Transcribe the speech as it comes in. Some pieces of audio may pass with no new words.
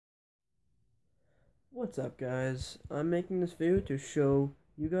What's up, guys? I'm making this video to show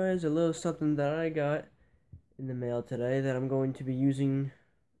you guys a little something that I got in the mail today that I'm going to be using,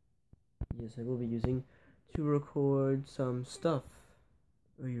 yes, I will be using, to record some stuff.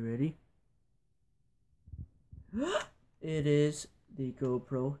 Are you ready? It is the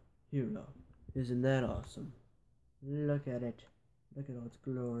GoPro Hero. Isn't that awesome? Look at it. Look at all its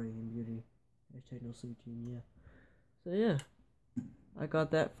glory and beauty. Hashtag no sleep team, yeah. So yeah, I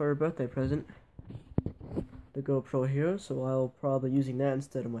got that for a birthday present. The GoPro Hero, so I'll probably be using that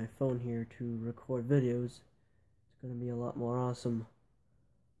instead of my phone here to record videos. It's gonna be a lot more awesome,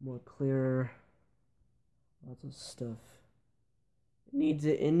 more clearer, lots of stuff. It needs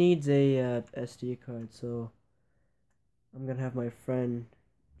a SD card, so I'm gonna have my friend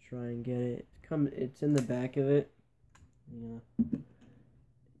try and get it. It's in the back of it. Yeah,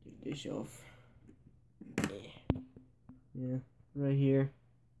 take this off. Yeah, right here.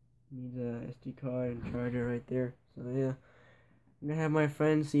 Needs a SD card and charger right there. So yeah, I'm gonna have my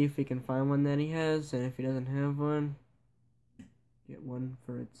friend see if he can find one that he has, and if he doesn't have one, get one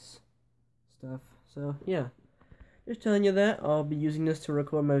for its stuff. So yeah, just telling you that I'll be using this to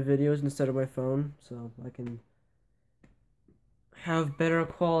record my videos instead of my phone, so I can have better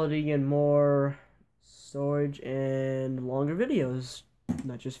quality and more storage and longer videos,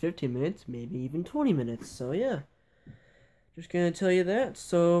 not just 15 minutes, maybe even 20 minutes. So yeah, just gonna tell you that.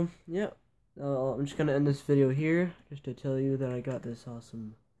 So yeah, I'm just gonna end this video here just to tell you that I got this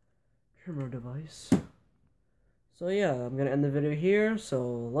awesome camera device. So yeah, I'm gonna end the video here. So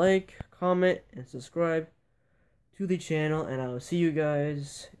like, comment, and subscribe to the channel, and I will see you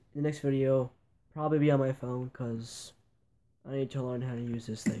guys in the next video. Probably be on my phone because I need to learn how to use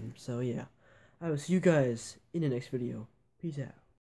this thing. So yeah, I will see you guys in the next video. Peace out.